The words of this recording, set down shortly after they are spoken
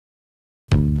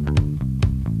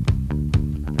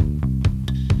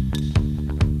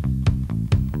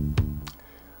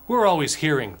We're always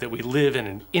hearing that we live in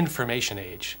an information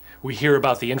age. We hear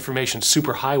about the information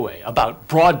superhighway, about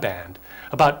broadband,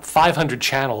 about 500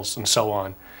 channels, and so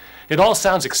on. It all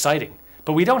sounds exciting,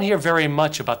 but we don't hear very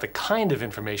much about the kind of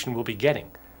information we'll be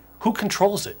getting. Who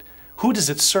controls it? Who does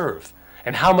it serve?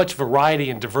 And how much variety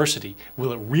and diversity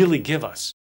will it really give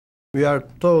us? We are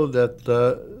told that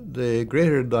the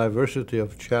greater diversity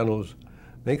of channels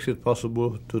makes it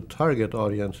possible to target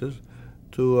audiences,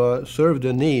 to serve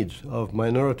the needs of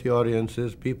minority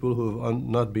audiences, people who have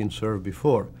not been served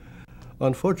before.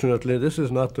 Unfortunately, this is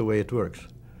not the way it works.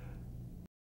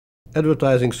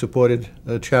 Advertising-supported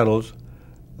channels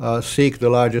seek the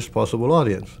largest possible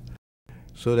audience,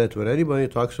 so that when anybody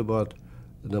talks about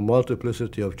the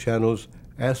multiplicity of channels,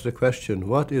 ask the question,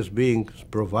 what is being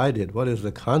provided? What is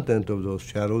the content of those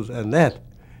channels? And that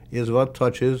is what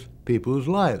touches people's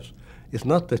lives. It's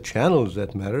not the channels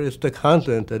that matter, it's the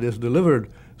content that is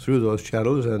delivered through those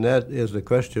channels, and that is the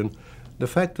question. The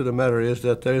fact of the matter is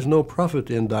that there is no profit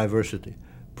in diversity.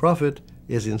 Profit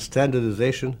is in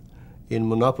standardization, in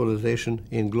monopolization,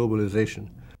 in globalization.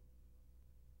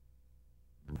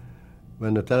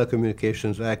 When the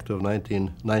Telecommunications Act of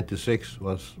 1996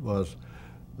 was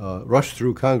rushed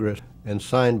through Congress and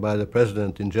signed by the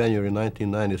President in January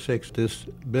 1996, this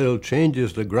bill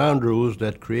changes the ground rules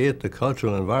that create the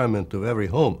cultural environment of every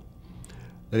home,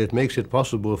 that it makes it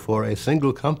possible for a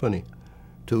single company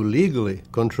to legally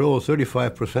control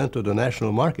 35% of the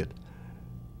national market.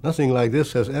 Nothing like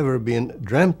this has ever been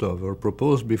dreamt of or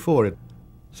proposed before.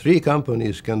 3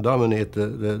 companies can dominate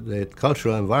the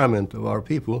cultural environment of our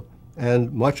people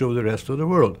and much of the rest of the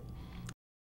world.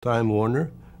 Time Warner,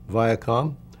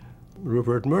 Viacom,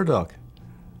 Rupert Murdoch.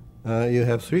 You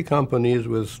have 3 companies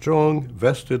with strong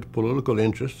vested political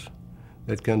interests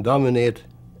that can dominate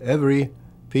every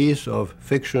piece of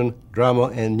fiction,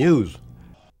 drama, and news.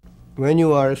 When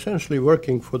you are essentially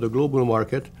working for the global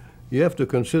market, you have to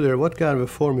consider what kind of a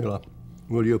formula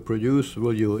will you produce,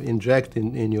 will you inject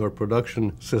in your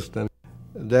production system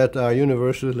that are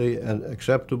universally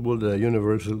acceptable, that are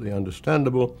universally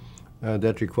understandable,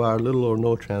 that require little or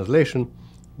no translation,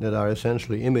 that are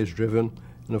essentially image-driven.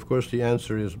 And of course the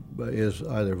answer is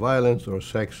either violence or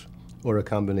sex or a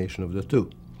combination of the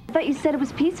two. I thought you said it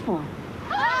was peaceful.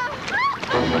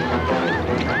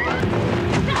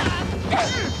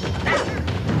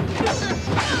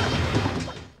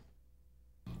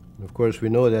 Of course, we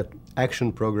know that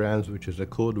action programs, which is a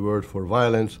code word for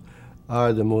violence,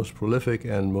 are the most prolific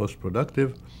and most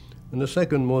productive. And the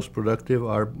second most productive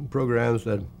are programs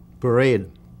that parade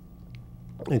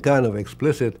a kind of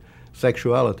explicit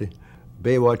sexuality.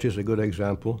 Baywatch is a good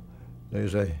example.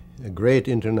 There's a great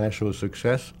international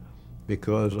success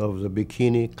because of the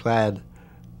bikini-clad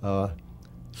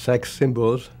sex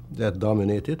symbols that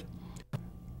dominate it.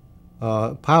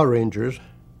 Power Rangers,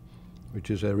 which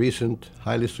is a recent,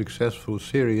 highly successful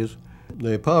series.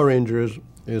 The Power Rangers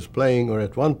is playing, or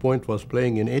at one point was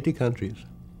playing, in 80 countries.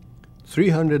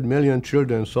 300 million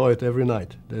children saw it every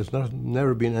night. There's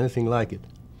never been anything like it.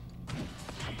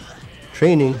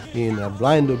 Training in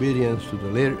blind obedience to the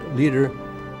leader,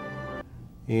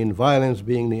 in violence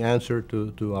being the answer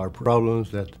to our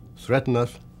problems that threaten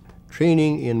us,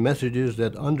 training in messages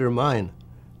that undermine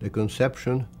the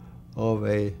conception of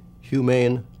a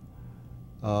humane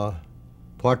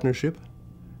partnership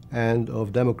and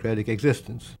of democratic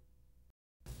existence.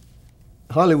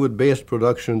 Hollywood-based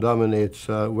production dominates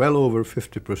well over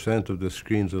 50% of the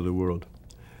screens of the world.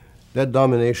 That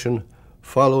domination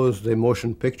follows the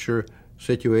motion picture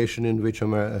situation in which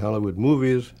Hollywood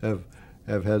movies have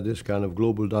had this kind of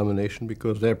global domination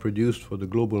because they're produced for the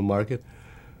global market,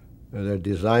 they're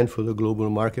designed for the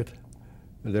global market,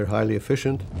 they're highly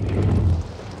efficient.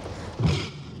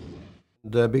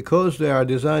 Because they are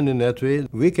designed in that way,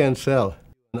 we can sell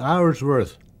an hour's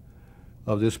worth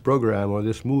of this program or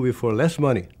this movie for less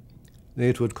money than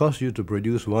it would cost you to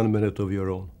produce 1 minute of your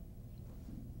own.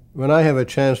 When I have a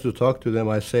chance to talk to them,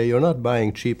 I say, you're not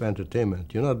buying cheap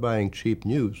entertainment, you're not buying cheap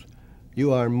news.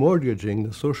 You are mortgaging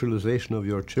the socialization of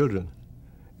your children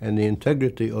and the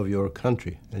integrity of your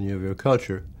country and of your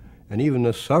culture and even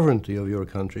the sovereignty of your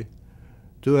country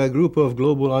to a group of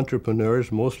global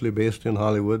entrepreneurs, mostly based in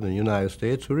Hollywood and the United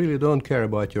States, who really don't care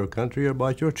about your country or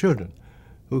about your children,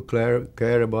 who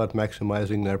care about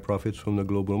maximizing their profits from the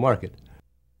global market.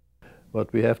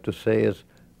 What we have to say is,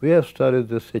 we have studied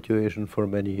this situation for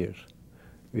many years.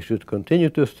 We should continue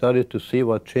to study to see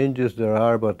what changes there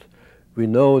are, but we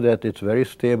know that it's very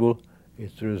stable,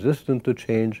 it's resistant to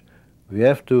change. We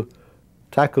have to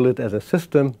tackle it as a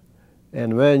system,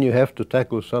 and when you have to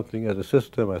tackle something as a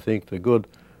system, I think the good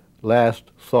last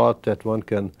thought that one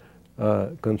can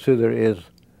consider is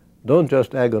Don't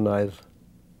just agonize,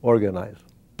 organize.